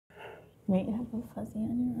Wait, you have a fuzzy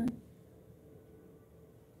on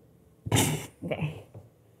your arm. Okay.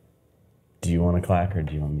 Do you want to clack or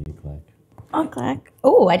do you want me to clack? I'll clack.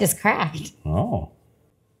 Oh, I just cracked. Oh.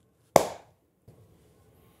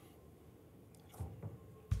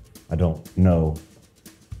 I don't know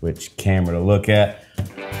which camera to look at.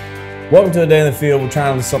 Welcome to A Day in the Field. We're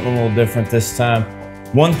trying to do something a little different this time.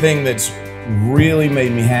 One thing that's really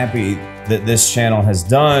made me happy that this channel has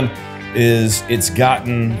done is it's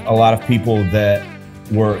gotten a lot of people that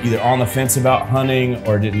were either on the fence about hunting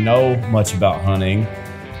or didn't know much about hunting.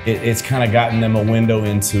 It's kind of gotten them a window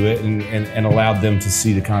into it and allowed them to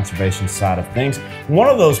see the conservation side of things. One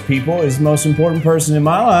of those people is the most important person in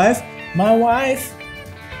my life, my wife,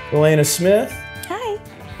 Elena Smith. Hi.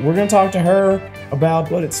 We're gonna talk to her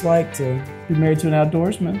about what it's like to be married to an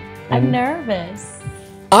outdoorsman. I'm nervous.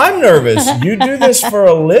 I'm nervous. You do this for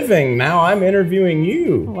a living. Now I'm interviewing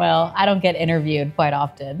you. Well, I don't get interviewed quite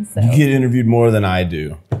often, so. You get interviewed more than I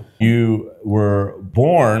do. You were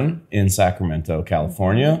born in Sacramento,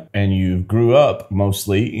 California, and you grew up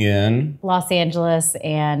mostly in Los Angeles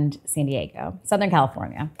and San Diego, Southern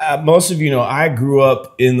California. Most of you know I grew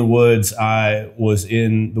up in the woods. I was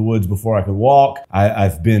in the woods before I could walk.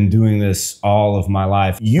 I've been doing this all of my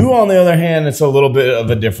life. You, on the other hand, it's a little bit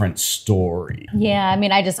of a different story. Yeah, I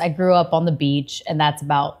mean, I grew up on the beach, and that's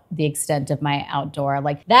about the extent of my outdoor,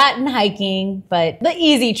 like that and hiking, but the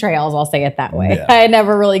easy trails, I'll say it that way. Yeah. I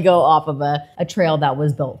never really go off of a trail that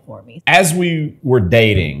was built for me. As we were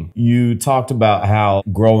dating, you talked about how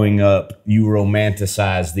growing up, you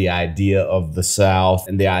romanticized the idea of the South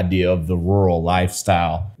and the idea of the rural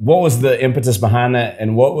lifestyle. What was the impetus behind that?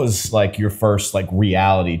 And what was like your first like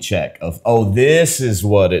reality check of, oh, this is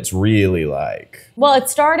what it's really like? Well, it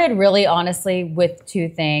started really honestly with two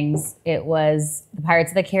things. It was the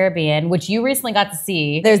Pirates of the Caribbean, which you recently got to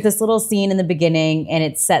see. There's this little scene in the beginning and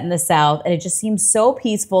it's set in the South and it just seems so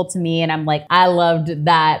peaceful to me. And I'm like, I loved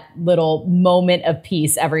that little moment of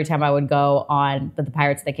peace every time I would go on the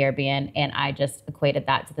Pirates of the Caribbean. And I just equated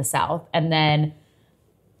that to the South. And then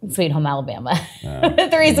Sweet Home Alabama,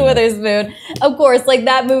 Teresa Witherspoon. Of course, like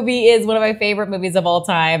that movie is one of my favorite movies of all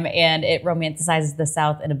time and it romanticizes the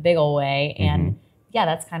South in a big old way. And yeah,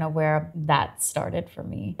 that's kind of where that started for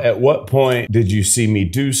me. At what point did you see me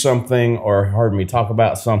do something or heard me talk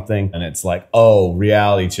about something and it's like, oh,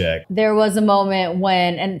 reality check? There was a moment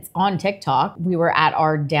when, and it's on TikTok, we were at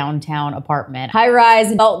our downtown apartment. High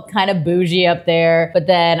rise, felt kind of bougie up there, but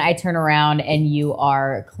then I turn around and you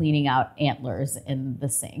are cleaning out antlers in the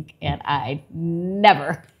sink. And I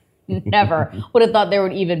never would have thought there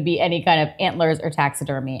would even be any kind of antlers or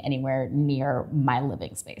taxidermy anywhere near my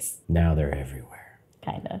living space. Now they're everywhere.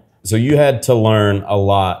 Kind of. So you had to learn a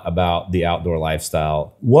lot about the outdoor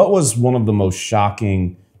lifestyle. What was one of the most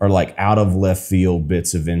shocking or like out of left field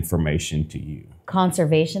bits of information to you?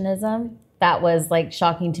 Conservationism. That was like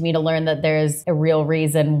shocking to me to learn that there's a real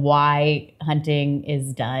reason why hunting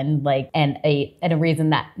is done, like, and a reason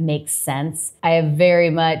that makes sense. I have very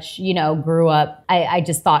much, you know, grew up, I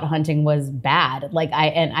just thought hunting was bad. Like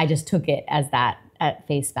I just took it as that at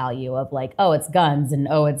face value of like, oh, it's guns and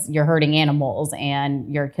oh, you're hurting animals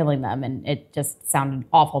and you're killing them. And it just sounded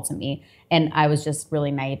awful to me. And I was just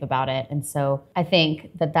really naive about it. And so I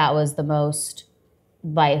think that was the most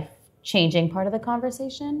life-changing part of the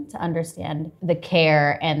conversation, to understand the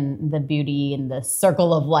care and the beauty and the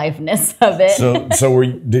circle of lifeness of it. So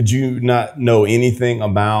did you not know anything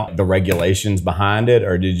about the regulations behind it,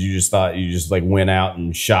 or did you just thought you just like went out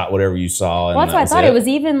and shot whatever you saw? Well, that's why I thought it was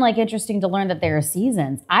even like interesting to learn that there are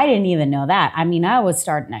seasons. I didn't even know that. I mean, I was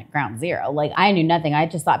starting at ground zero. Like I knew nothing. I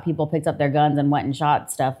just thought people picked up their guns and went and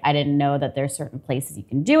shot stuff. I didn't know that there's certain places you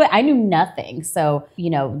can do it. I knew nothing. So, you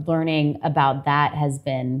know, learning about that has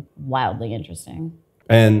been wildly interesting.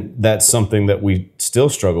 And that's something that we still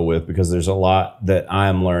struggle with, because there's a lot that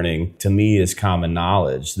I'm learning. To me, is common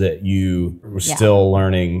knowledge that you are still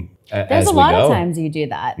learning as we go. There's a lot of times you do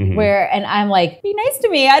that and I'm like, be nice to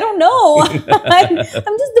me. I don't know. I'm just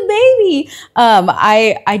a baby. And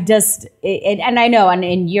I know,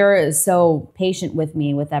 and you're so patient with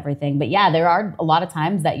me with everything. But yeah, there are a lot of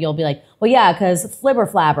times that you'll be like, well, yeah, because flibber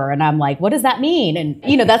flabber. And I'm like, what does that mean? And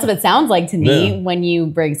you know, that's what it sounds like to me when you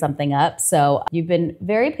bring something up. So you've been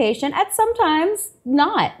very patient, at sometimes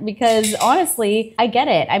not, because honestly, I get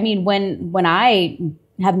it. I mean, when I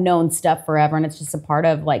have known stuff forever and it's just a part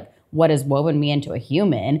of like what has woven me into a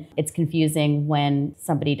human, it's confusing when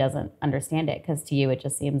somebody doesn't understand it, because to you it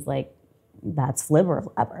just seems like that's flibber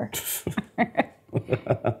flabber.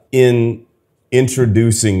 In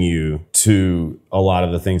introducing you to a lot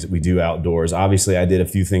of the things that we do outdoors, obviously I did a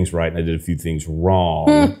few things right and I did a few things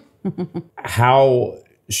wrong. How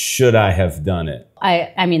should I have done it?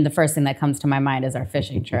 I mean, the first thing that comes to my mind is our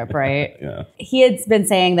fishing trip, right? Yeah. He had been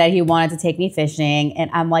saying that he wanted to take me fishing,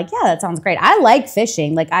 and I'm like, yeah, that sounds great. I like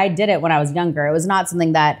fishing. Like, I did it when I was younger. It was not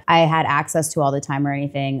something that I had access to all the time or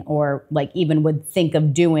anything, or like even would think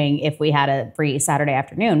of doing if we had a free Saturday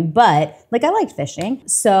afternoon. But like, I liked fishing.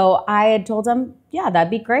 So I had told him, yeah,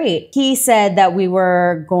 that'd be great. He said that we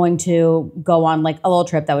were going to go on like a little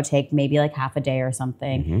trip that would take maybe like half a day or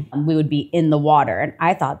something. We would be in the water. And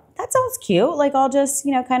I thought, that sounds cute. Like, I'll just,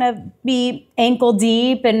 kind of be ankle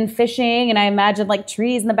deep and fishing. And I imagined like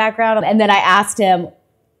trees in the background. And then I asked him,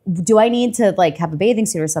 do I need to like have a bathing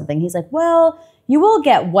suit or something? He's like, well, you will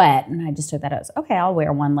get wet. And I just took that as, okay, I'll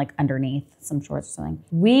wear one like underneath some shorts or something.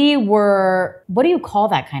 We were, what do you call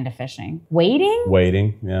that kind of fishing? Wading?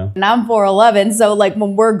 Wading, yeah. And I'm 4'11", so like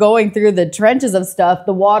when we're going through the trenches of stuff,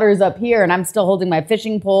 the water's up here and I'm still holding my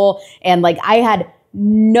fishing pole. And like, I had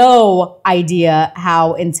no idea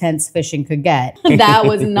how intense fishing could get. That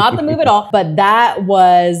was not the move at all, but that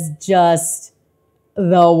was just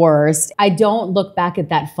the worst. I don't look back at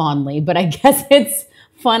that fondly, but I guess it's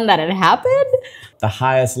fun that it happened. The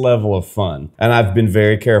highest level of fun. And I've been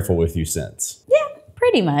very careful with you since. Yeah,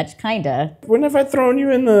 pretty much, kinda. When have I thrown you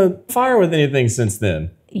in the fire with anything since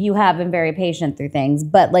then? You have been very patient through things,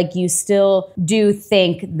 but like you still do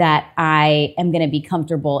think that I am gonna be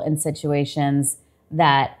comfortable in situations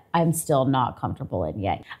that I'm still not comfortable in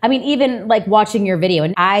yet. I mean, even like watching your video,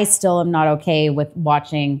 and I still am not okay with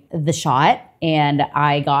watching the shot. And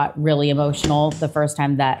I got really emotional the first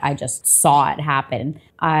time that I just saw it happen.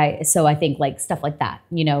 So I think like stuff like that,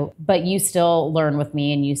 but you still learn with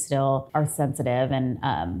me and you still are sensitive,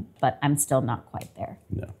 and but I'm still not quite there.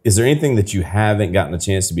 No. Is there anything that you haven't gotten a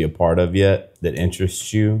chance to be a part of yet that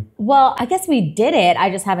interests you? Well, I guess we did it.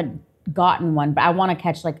 I just haven't gotten one, but I want to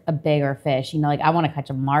catch like a bigger fish. Like I want to catch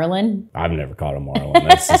a marlin. I've never caught a marlin.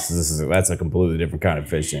 That's a completely different kind of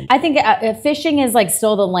fishing. I think fishing is like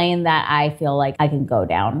still the lane that I feel like I can go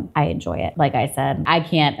down. I enjoy it. Like I said, I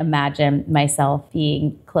can't imagine myself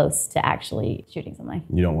being close to actually shooting something.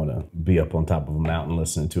 You don't want to be up on top of a mountain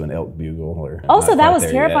listening to an elk bugle. Or also, that was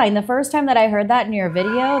terrifying. The first time that I heard that in your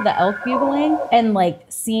video, the elk bugling, and like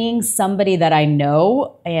seeing somebody that I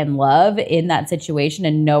know and love in that situation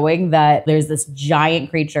and knowing that there's this giant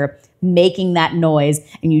creature making that noise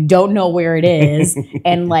and you don't know where it is.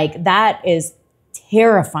 And like, that is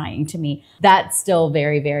terrifying to me. That's still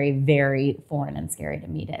very, very, very foreign and scary to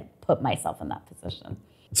me to put myself in that position.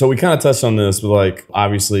 So we kind of touched on this, but like,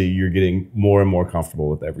 obviously you're getting more and more comfortable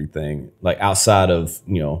with everything. Like outside of,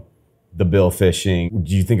 the bill fishing,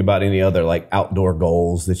 do you think about any other like outdoor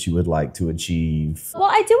goals that you would like to achieve? Well,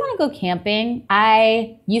 I do want to go camping.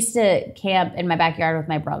 I used to camp in my backyard with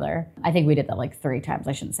my brother. I think we did that like 3 times.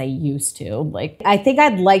 I shouldn't say used to. Like, I think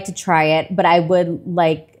I'd like to try it, but I would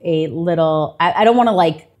like a little, I don't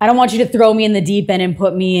want you to throw me in the deep end and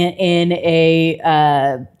put me in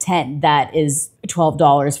a tent that is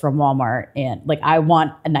 $12 from Walmart. And like, I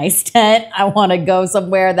want a nice tent. I want to go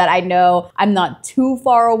somewhere that I know I'm not too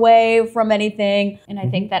far away from anything. And I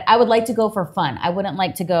think that I would like to go for fun. I wouldn't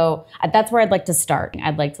like to go, that's where I'd like to start.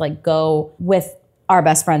 I'd like to like go with our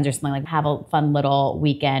best friends or something, like have a fun little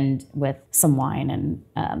weekend with some wine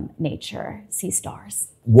and nature, see stars.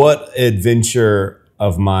 What adventure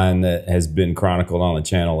of mine that has been chronicled on the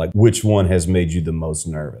channel, like which one has made you the most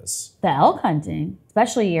nervous? The elk hunting,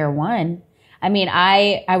 especially year 1. I mean,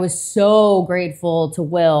 I was so grateful to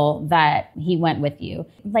Will that he went with you.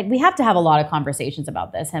 Like, we have to have a lot of conversations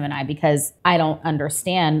about this, him and I, because I don't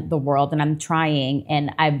understand the world and I'm trying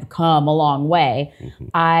and I've come a long way.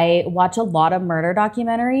 I watch a lot of murder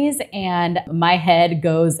documentaries and my head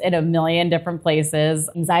goes in a million different places.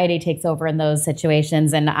 Anxiety takes over in those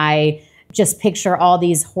situations and I just picture all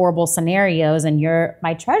these horrible scenarios and you're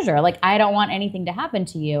my treasure. Like, I don't want anything to happen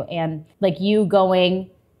to you. And like you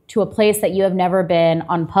going to a place that you have never been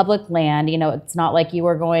on public land, it's not like you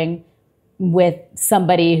were going with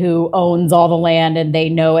somebody who owns all the land and they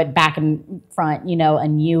know it back and front,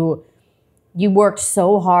 and you worked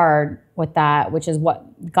so hard with that, which is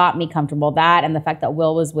what got me comfortable. That and the fact that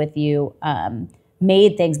Will was with you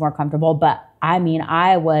made things more comfortable. But I mean,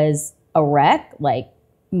 I was a wreck like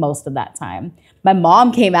most of that time. My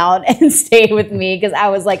mom came out and stayed with me because I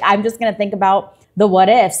was like, I'm just going to think about the what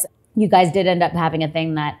ifs. You guys did end up having a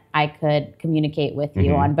thing that I could communicate with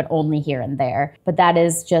you on, but only here and there. But that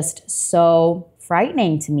is just so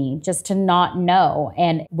frightening to me, just to not know.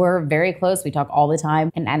 And we're very close. We talk all the time.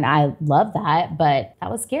 And I love that, but that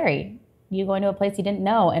was scary. You going to a place you didn't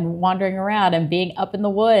know and wandering around and being up in the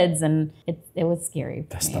woods. And it was scary.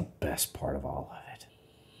 That's the best part of all of it.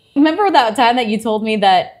 Remember that time that you told me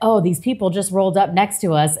that, oh, these people just rolled up next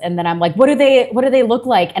to us, and then I'm like, what do they look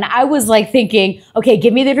like? And I was like thinking, okay,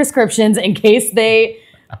 give me the descriptions in case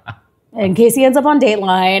he ends up on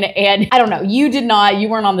Dateline. And I don't know, you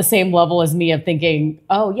weren't on the same level as me of thinking,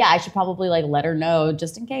 oh yeah, I should probably like let her know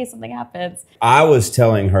just in case something happens. I was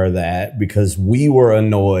telling her that because we were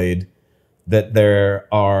annoyed that there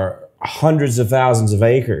are hundreds of thousands of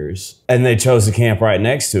acres and they chose to camp right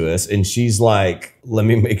next to us. And she's like, let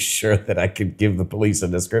me make sure that I could give the police a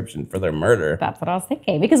description for their murder. That's what I was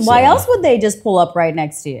thinking. Because why else would they just pull up right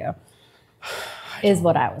next to you? Is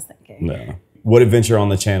what I was thinking. No. What adventure on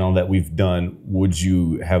the channel that we've done would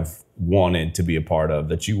you have wanted to be a part of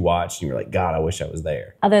that you watched and you were like, God, I wish I was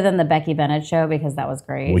there? Other than the Becky Bennett show, because that was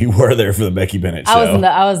great. We were there for the Becky Bennett show.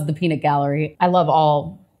 I was the peanut gallery. I love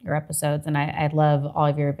all your episodes, and I love all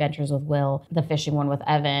of your adventures with Will. The fishing one with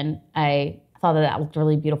Evan, I thought that looked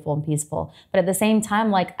really beautiful and peaceful. But at the same time,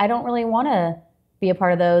 like, I don't really want to be a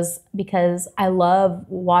part of those because I love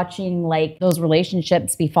watching like those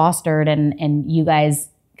relationships be fostered and you guys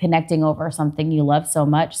connecting over something you love so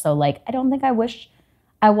much. So like, I don't think I wish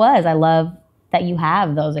I was. I love that you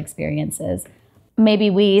have those experiences. Maybe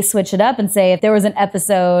we switch it up and say if there was an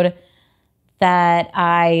episode that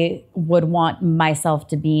I would want myself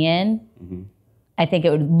to be in, I think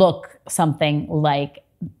it would look something like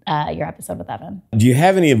your episode with Evan. Do you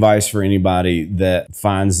have any advice for anybody that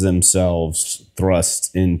finds themselves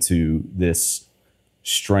thrust into this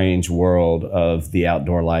strange world of the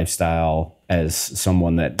outdoor lifestyle as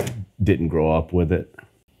someone that didn't grow up with it?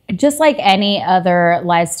 Just like any other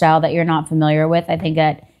lifestyle that you're not familiar with, I think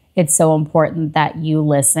that it's so important that you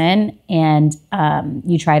listen and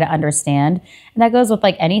you try to understand. And that goes with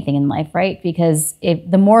like anything in life, right? Because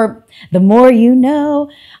the more you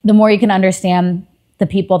know, the more you can understand the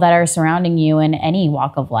people that are surrounding you in any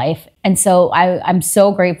walk of life. And so I'm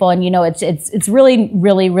so grateful. And it's really,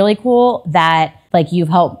 really, really cool that like you've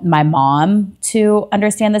helped my mom to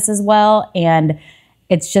understand this as well. And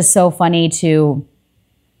it's just so funny to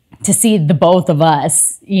see the both of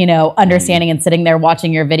us, understanding and sitting there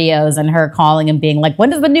watching your videos and her calling and being like, when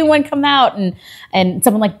does the new one come out? And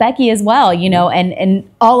someone like Becky as well, and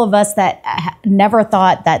all of us that never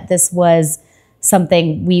thought that this was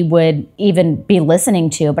something we would even be listening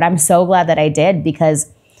to. But I'm so glad that I did,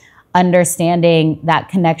 because understanding that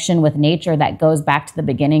connection with nature that goes back to the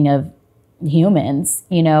beginning of humans,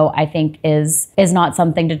 I think is not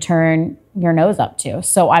something to turn your nose up to.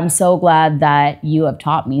 So I'm so glad that you have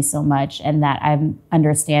taught me so much and that I'm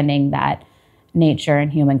understanding that nature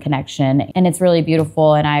and human connection. And it's really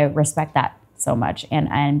beautiful, and I respect that so much. And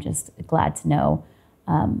I'm just glad to know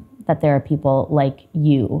that there are people like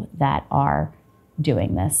you that are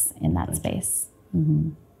doing this in that space.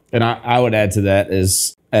 Mm-hmm. And I would add to that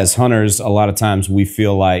is, as hunters, a lot of times we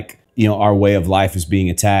feel like, our way of life is being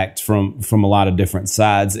attacked from a lot of different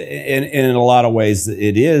sides. And in a lot of ways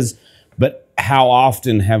it is. But how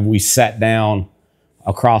often have we sat down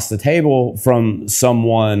across the table from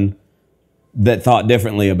someone that thought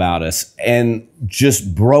differently about us and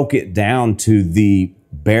just broke it down to the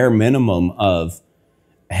bare minimum of,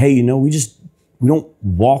 hey, we don't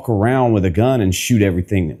walk around with a gun and shoot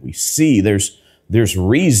everything that we see. There's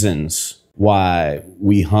reasons why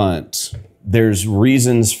we hunt. There's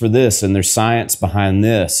reasons for this, and there's science behind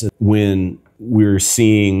this. When we're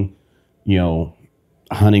seeing,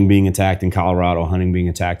 hunting being attacked in Colorado, hunting being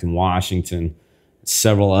attacked in Washington,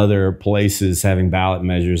 several other places having ballot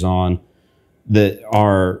measures on that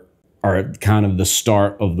are kind of the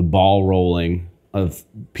start of the ball rolling of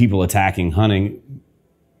people attacking hunting.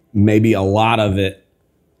 Maybe a lot of it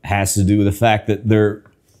has to do with the fact that there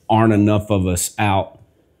aren't enough of us out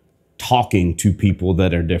talking to people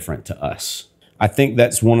that are different to us. I think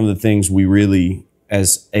that's one of the things we really,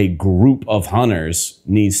 as a group of hunters,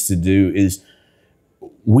 needs to do is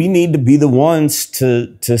we need to be the ones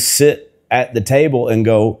to sit at the table and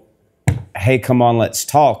go, hey, come on, let's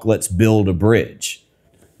talk. Let's build a bridge.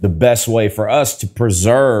 The best way for us to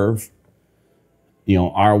preserve,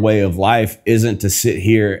 our way of life isn't to sit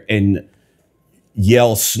here and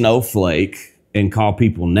yell snowflake and call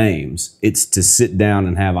people names. It's to sit down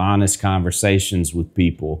and have honest conversations with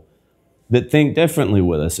people that think differently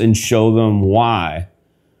with us and show them why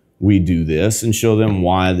we do this and show them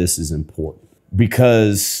why this is important.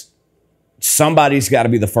 Because somebody's got to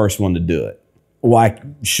be the first one to do it. Why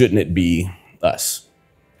shouldn't it be us?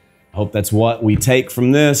 I hope that's what we take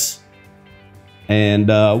from this. And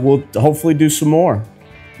we'll hopefully do some more.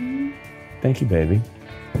 Thank you, baby.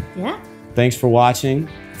 Yeah. Thanks for watching.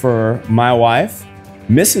 For my wife,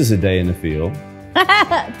 Mrs. A Day in the Field,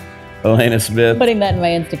 Elena Smith. Putting that in my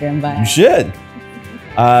Instagram bio. You should.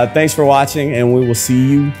 Thanks for watching, and we will see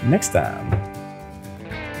you next time.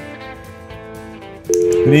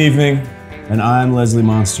 Good evening, and I'm Leslie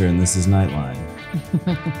Monster, and this is Nightline.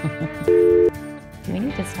 Do we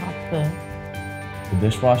need to stop the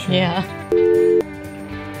dishwasher? Yeah.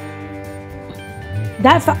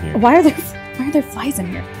 Why are there flies in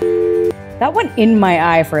here? That went in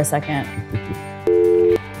my eye for a second.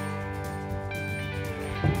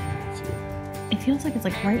 It feels like it's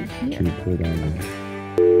like right here. Can you put it on?